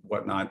it and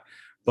whatnot.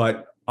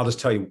 But I'll just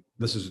tell you,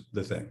 this is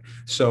the thing.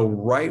 So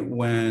right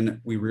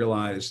when we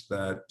realized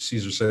that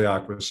Cesar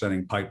Sayoc was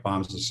sending pipe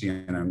bombs to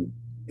CNN,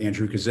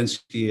 Andrew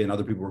Kaczynski and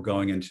other people were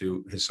going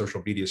into his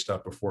social media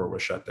stuff before it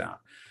was shut down.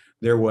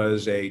 There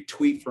was a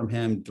tweet from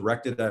him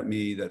directed at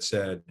me that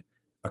said,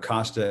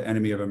 Acosta,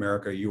 enemy of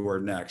America, you are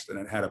next. And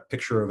it had a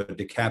picture of a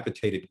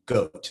decapitated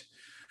goat,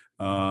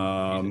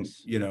 as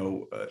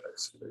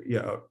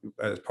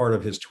part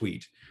of his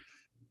tweet.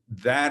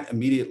 That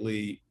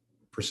immediately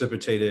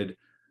precipitated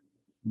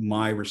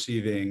my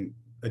receiving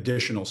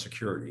additional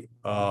security.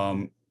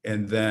 And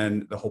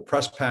then the whole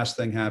press pass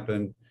thing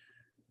happened.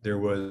 There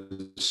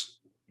was,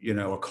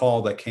 a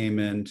call that came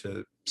in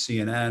to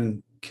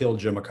CNN, kill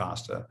Jim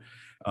Acosta.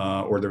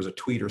 Or there was a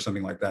tweet or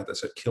something like that that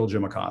said, kill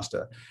Jim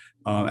Acosta.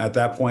 At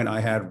that point, I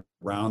had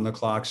round the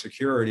clock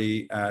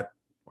security at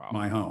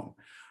my home.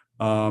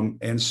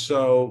 And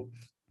so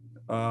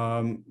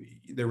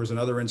there was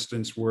another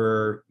instance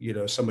where,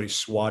 somebody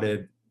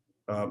swatted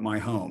my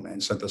home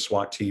and sent the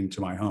SWAT team to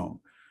my home.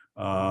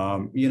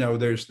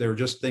 There were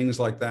just things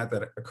like that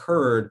that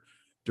occurred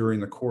during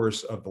the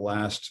course of the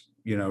last,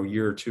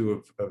 year or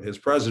two of his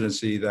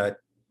presidency that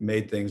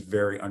made things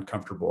very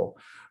uncomfortable.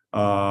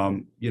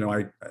 I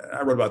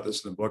wrote about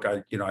this in the book.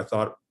 I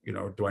thought,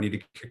 do I need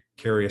to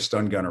carry a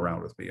stun gun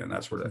around with me? And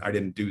that's what I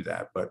didn't do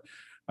that, but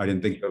I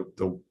didn't think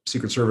the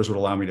Secret Service would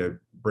allow me to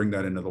bring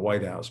that into the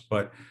White House.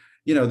 But,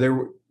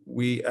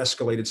 we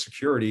escalated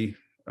security,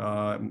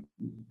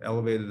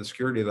 elevated the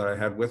security that I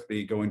had with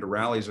me going to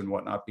rallies and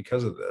whatnot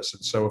because of this.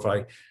 And so if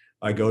I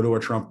go to a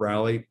Trump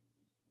rally,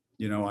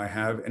 I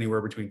have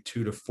anywhere between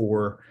 2 to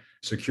 4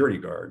 security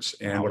guards.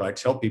 And what I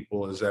tell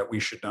people is that we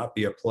should not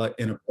be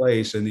in a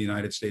place in the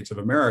United States of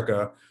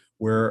America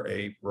where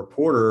a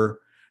reporter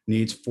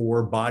needs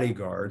 4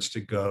 bodyguards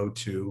to go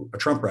to a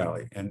Trump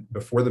rally. And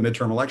before the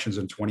midterm elections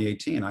in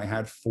 2018, I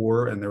had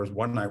 4, and there was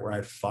one night where I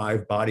had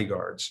 5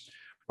 bodyguards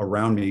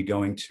around me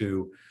going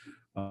to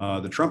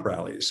the Trump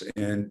rallies.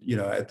 And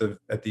at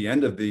the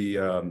end of the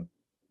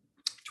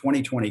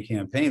 2020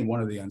 campaign,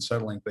 one of the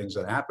unsettling things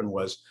that happened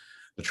was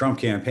the Trump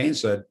campaign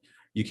said,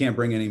 you can't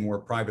bring any more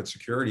private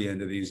security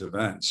into these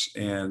events.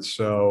 And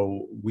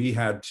so we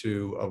had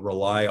to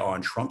rely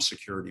on Trump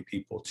security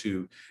people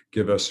to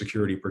give us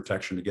security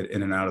protection to get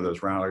in and out of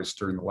those rallies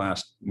during the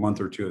last month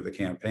or 2 of the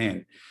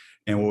campaign.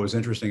 And what was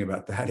interesting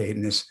about that,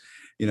 Aidan, is,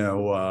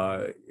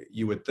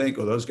 you would think,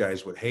 oh, those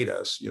guys would hate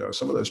us.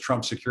 Some of those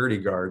Trump security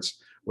guards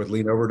would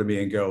lean over to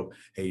me and go,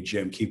 hey,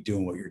 Jim, keep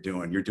doing what you're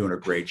doing. You're doing a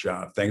great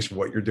job. Thanks for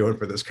what you're doing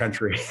for this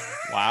country.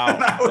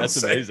 Wow,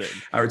 that's amazing.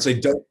 I would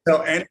say,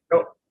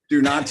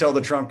 do not tell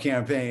the Trump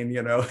campaign,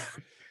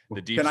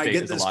 the deep can I state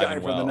get is this alive guy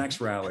and for well. the next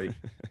rally?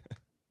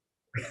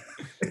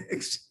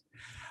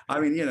 I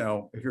mean,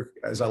 if you're,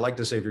 as I like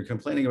to say, if you're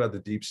complaining about the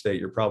deep state,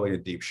 you're probably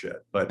in deep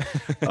shit. But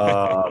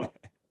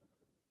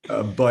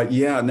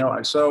yeah,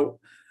 no. So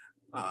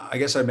I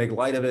guess I make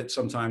light of it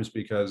sometimes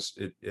because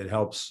it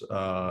helps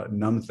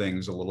numb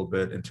things a little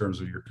bit in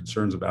terms of your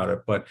concerns about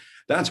it. But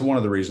that's one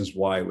of the reasons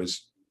why it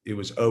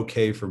was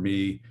okay for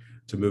me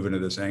to move into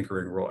this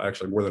anchoring role.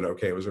 Actually, more than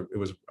okay, it was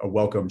a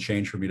welcome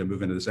change for me to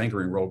move into this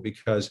anchoring role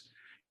because,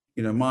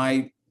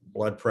 my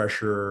blood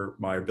pressure,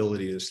 my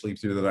ability to sleep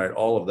through the night,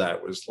 all of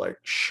that was like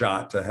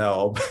shot to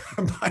hell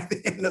by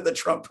the end of the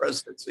Trump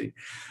presidency.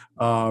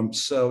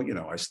 So,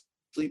 I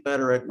sleep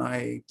better at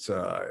night.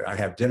 I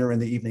have dinner in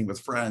the evening with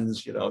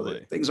friends.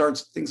 Things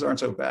aren't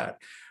so bad.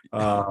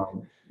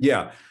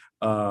 Yeah,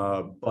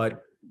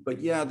 but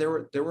yeah, there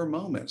were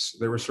moments.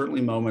 There were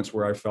certainly moments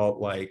where I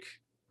felt like,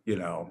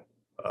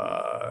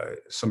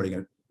 somebody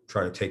going to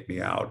try to take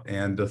me out.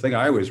 And the thing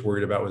I was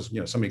worried about was,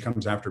 somebody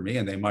comes after me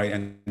and they might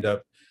end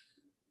up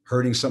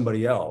hurting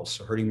somebody else,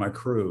 hurting my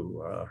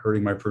crew,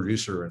 hurting my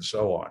producer, and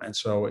so on. And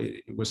so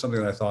it was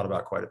something that I thought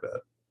about quite a bit.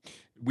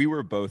 We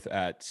were both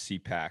at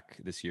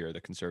CPAC this year,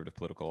 the Conservative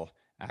Political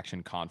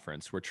Action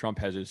Conference, where Trump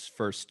has his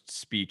first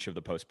speech of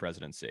the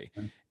post-presidency.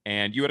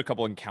 And you had a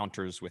couple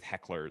encounters with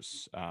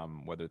hecklers,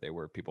 whether they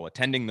were people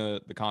attending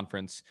the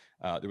conference.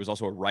 There was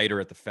also a writer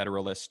at the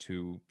Federalist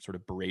who sort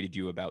of berated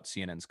you about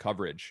CNN's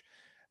coverage.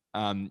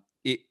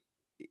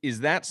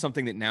 Is that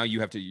something that now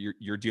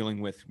you're dealing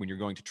with when you're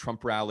going to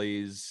Trump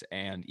rallies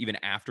and even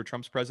after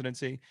Trump's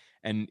presidency?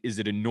 And is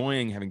it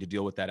annoying having to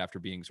deal with that after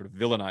being sort of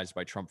villainized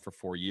by Trump for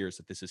 4 years,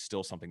 that this is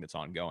still something that's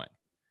ongoing?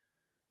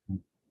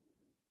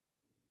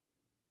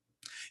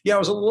 Yeah, I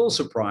was a little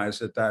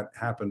surprised that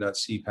happened at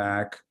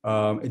CPAC.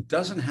 It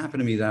doesn't happen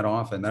to me that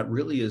often. That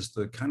really is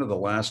the kind of the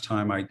last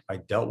time I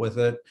dealt with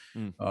it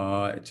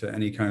to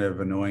any kind of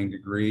annoying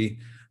degree.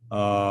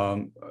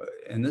 And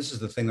this is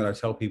the thing that I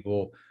tell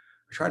people.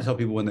 I try to tell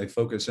people when they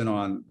focus in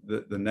on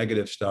the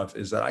negative stuff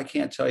is that I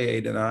can't tell you,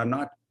 Aidan, and I'm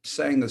not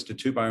saying this to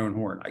toot my own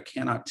horn. I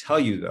cannot tell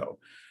you, though,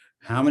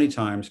 how many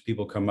times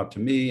people come up to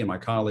me and my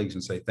colleagues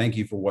and say, thank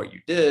you for what you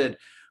did.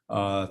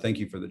 Thank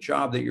you for the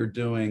job that you're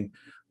doing.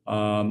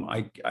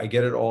 I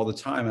get it all the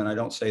time, and I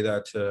don't say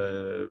that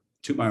to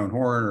toot my own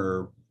horn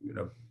or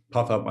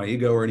puff up my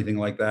ego or anything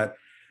like that.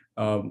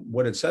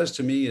 What it says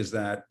to me is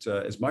that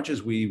as much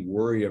as we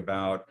worry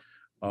about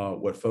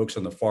what folks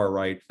on the far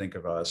right think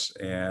of us,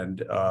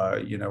 and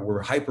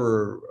we're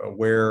hyper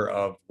aware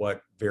of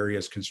what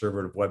various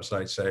conservative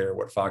websites say or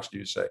what Fox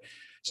News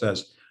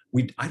says.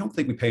 I don't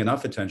think we pay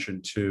enough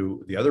attention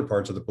to the other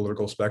parts of the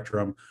political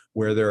spectrum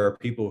where there are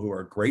people who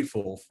are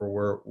grateful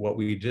for what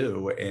we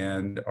do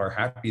and are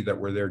happy that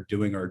we're there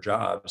doing our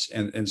jobs,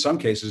 and in some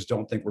cases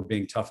don't think we're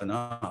being tough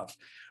enough.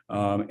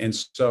 And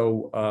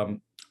so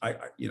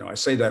I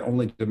say that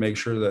only to make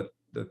sure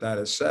that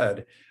is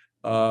said.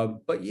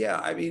 But yeah,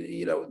 I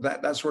mean,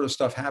 that sort of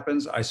stuff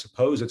happens. I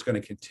suppose it's going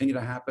to continue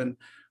to happen,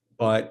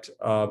 but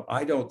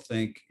I don't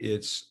think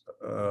it's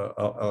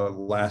a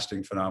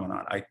lasting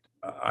phenomenon.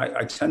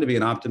 I tend to be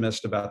an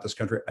optimist about this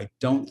country. I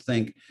don't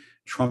think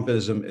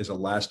Trumpism is a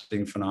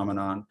lasting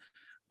phenomenon.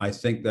 I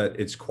think that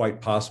it's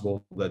quite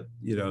possible that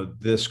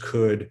this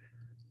could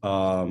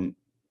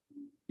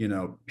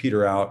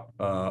peter out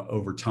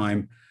over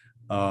time.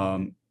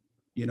 A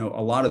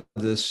lot of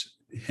this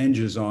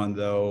hinges on,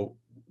 though,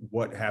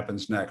 what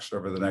happens next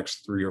over the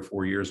next 3 or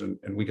 4 years, and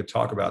we could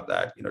talk about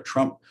that.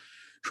 Trump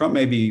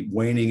may be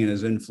waning in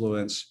his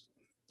influence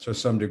to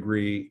some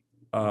degree.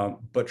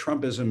 But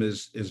Trumpism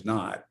is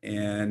not,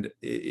 and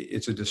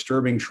it's a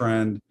disturbing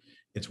trend.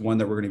 It's one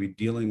that we're going to be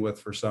dealing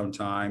with for some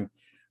time,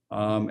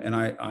 and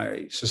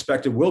I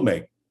suspect it will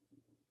make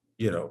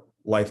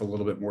life a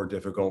little bit more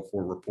difficult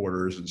for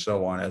reporters and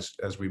so on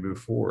as we move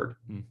forward.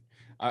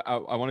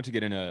 I wanted to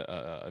get in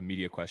a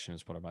media question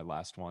as part of my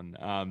last one.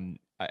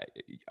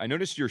 I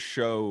noticed your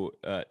show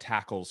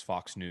tackles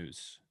Fox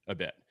News a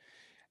bit.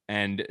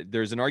 And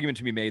there's an argument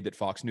to be made that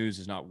Fox News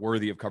is not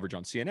worthy of coverage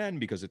on CNN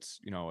because it's,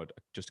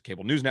 just a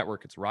cable news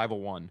network. It's a rival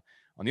one.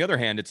 On the other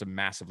hand, it's a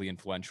massively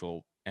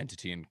influential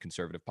entity in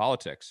conservative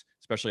politics,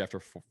 especially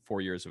after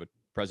 4 years of a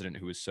president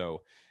who is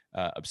so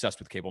obsessed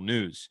with cable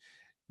news.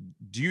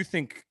 Do you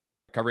think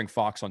covering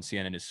Fox on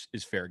CNN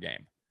is fair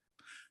game?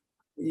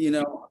 You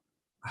know,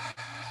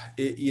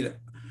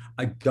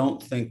 I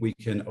don't think we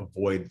can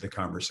avoid the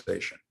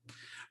conversation.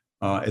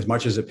 As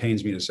much as it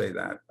pains me to say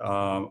that,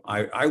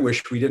 I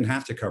wish we didn't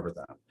have to cover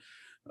that.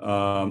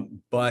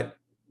 But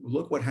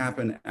look what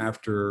happened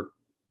after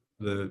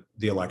the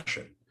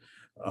election.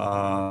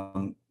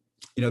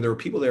 There were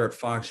people there at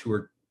Fox who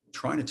were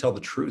trying to tell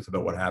the truth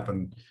about what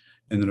happened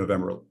in the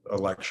November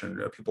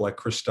election. People like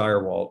Chris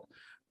Steyerwalt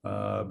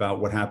about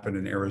what happened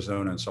in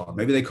Arizona and so on.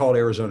 Maybe they called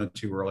Arizona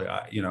too early.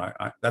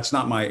 That's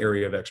not my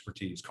area of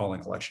expertise,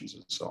 calling elections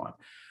and so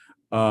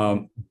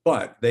on.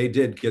 But they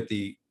did get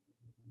the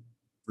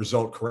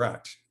result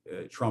correct.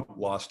 Trump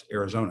lost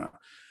Arizona.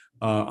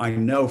 I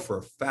know for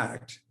a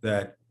fact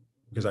that,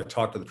 because I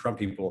talked to the Trump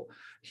people,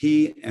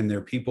 he and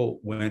their people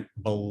went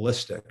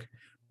ballistic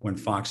when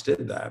Fox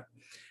did that.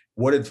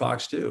 What did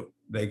Fox do?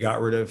 They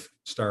got rid of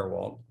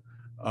Steyerwalt,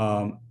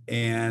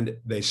 and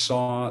they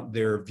saw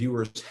their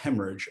viewers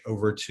hemorrhage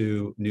over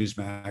to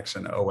Newsmax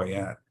and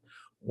OAN.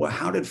 Well,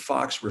 how did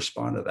Fox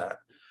respond to that?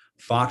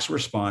 Fox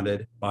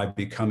responded by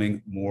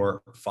becoming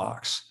more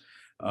Fox,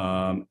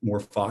 more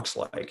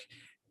Fox-like,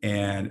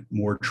 and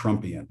more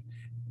Trumpian.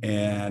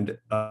 And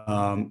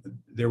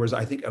there was,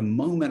 I think, a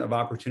moment of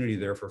opportunity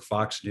there for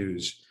Fox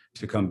News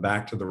to come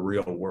back to the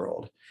real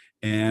world.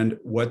 And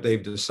what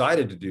they've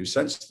decided to do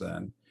since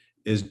then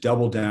is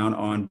double down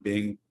on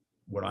being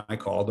what I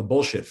call the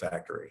bullshit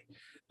factory.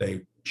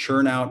 They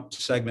churn out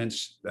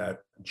segments that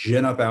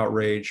gin up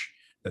outrage,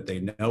 that they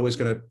know is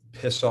going to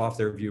piss off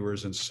their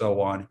viewers and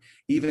so on,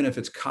 even if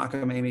it's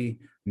cockamamie,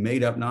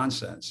 made up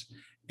nonsense.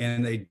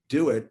 And they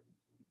do it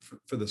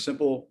for the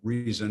simple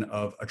reason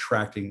of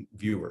attracting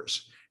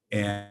viewers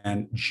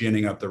and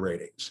ginning up the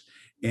ratings.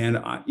 And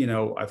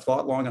I've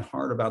thought long and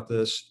hard about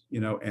this,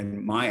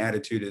 and my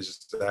attitude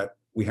is that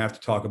we have to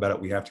talk about it.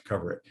 We have to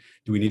cover it.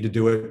 Do we need to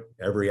do it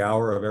every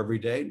hour of every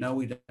day? No,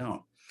 we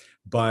don't.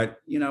 But,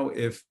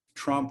 if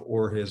Trump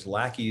or his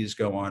lackeys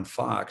go on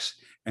Fox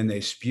and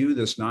they spew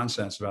this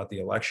nonsense about the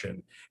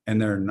election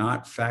and they're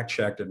not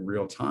fact-checked in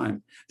real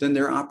time, then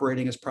they're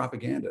operating as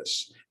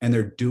propagandists and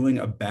they're doing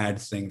a bad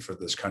thing for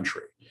this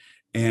country.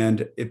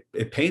 And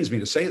it pains me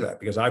to say that,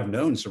 because I've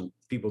known some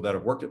people that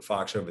have worked at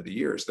Fox over the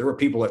years. There were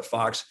people at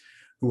Fox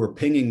who were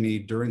pinging me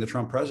during the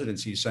Trump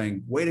presidency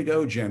saying, "Way to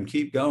go, Jim,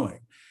 keep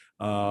going,"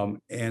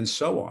 and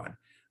so on.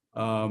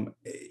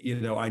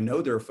 I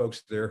know there are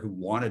folks there who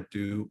want to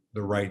do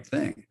the right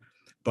thing,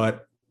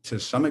 but to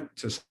some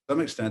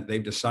extent,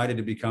 they've decided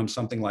to become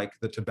something like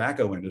the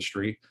tobacco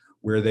industry,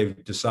 where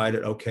they've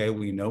decided, okay,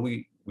 we know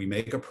we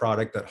make a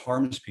product that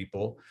harms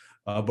people,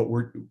 but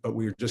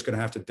we're just going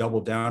to have to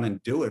double down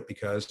and do it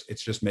because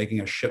it's just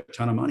making a shit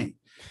ton of money.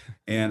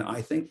 And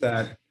I think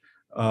that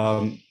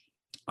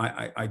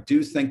I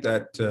do think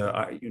that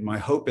my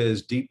hope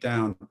is deep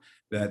down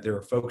that there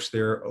are folks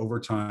there over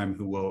time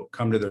who will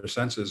come to their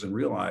senses and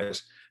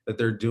realize that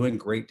they're doing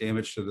great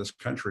damage to this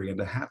country. And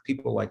to have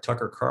people like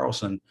Tucker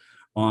Carlson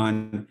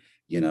on,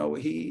 there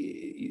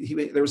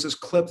was this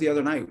clip the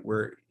other night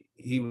where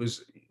he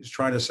was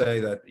trying to say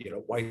that,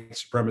 white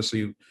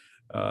supremacy,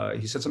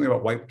 he said something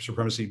about white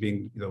supremacy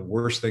being the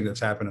worst thing that's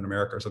happened in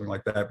America or something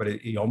like that, but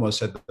he almost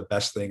said the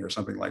best thing or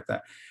something like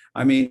that.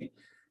 I mean,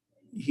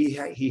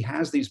 he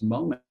has these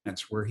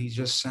moments where he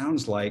just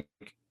sounds like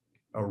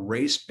a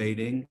race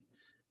baiting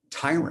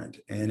tyrant,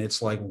 and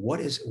it's like, what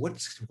is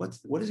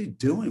he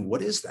doing?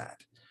 What is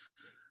that?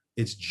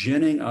 It's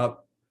ginning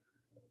up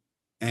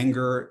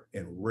anger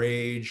and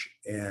rage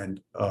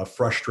and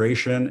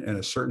frustration in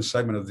a certain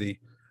segment of the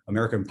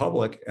American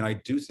public, and I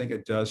do think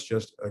it does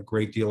just a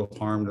great deal of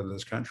harm to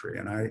this country.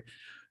 And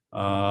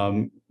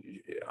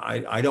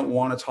I don't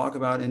want to talk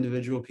about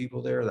individual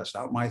people there. That's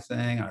not my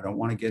thing. I don't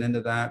want to get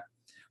into that,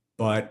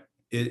 but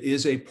it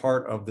is a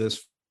part of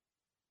this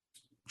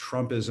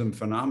Trumpism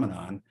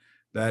phenomenon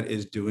that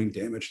is doing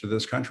damage to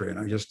this country. And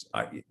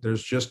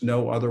there's just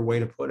no other way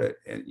to put it.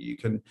 And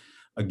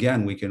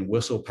we can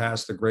whistle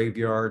past the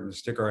graveyard and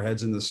stick our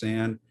heads in the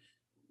sand.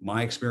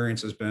 My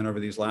experience has been over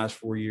these last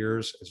 4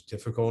 years, as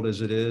difficult as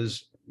it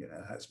is,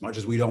 as much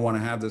as we don't want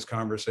to have this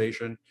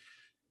conversation,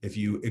 if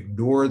you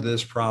ignore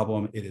this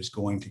problem, it is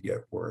going to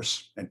get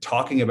worse. And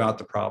talking about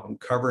the problem,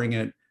 covering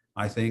it,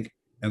 I think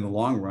in the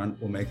long run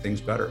will make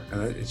things better.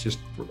 And I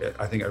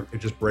think it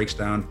just breaks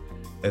down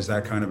as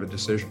that kind of a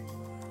decision.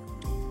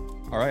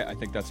 All right. I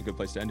think that's a good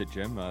place to end it,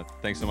 Jim.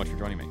 Thanks so much for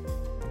joining me.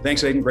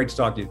 Thanks, Aidan. Great to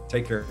talk to you.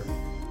 Take care.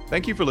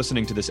 Thank you for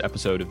listening to this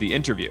episode of The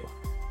Interview.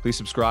 Please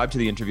subscribe to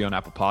The Interview on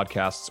Apple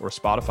Podcasts or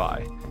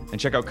Spotify, and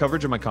check out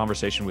coverage of my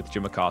conversation with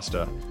Jim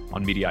Acosta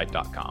on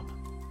Mediaite.com.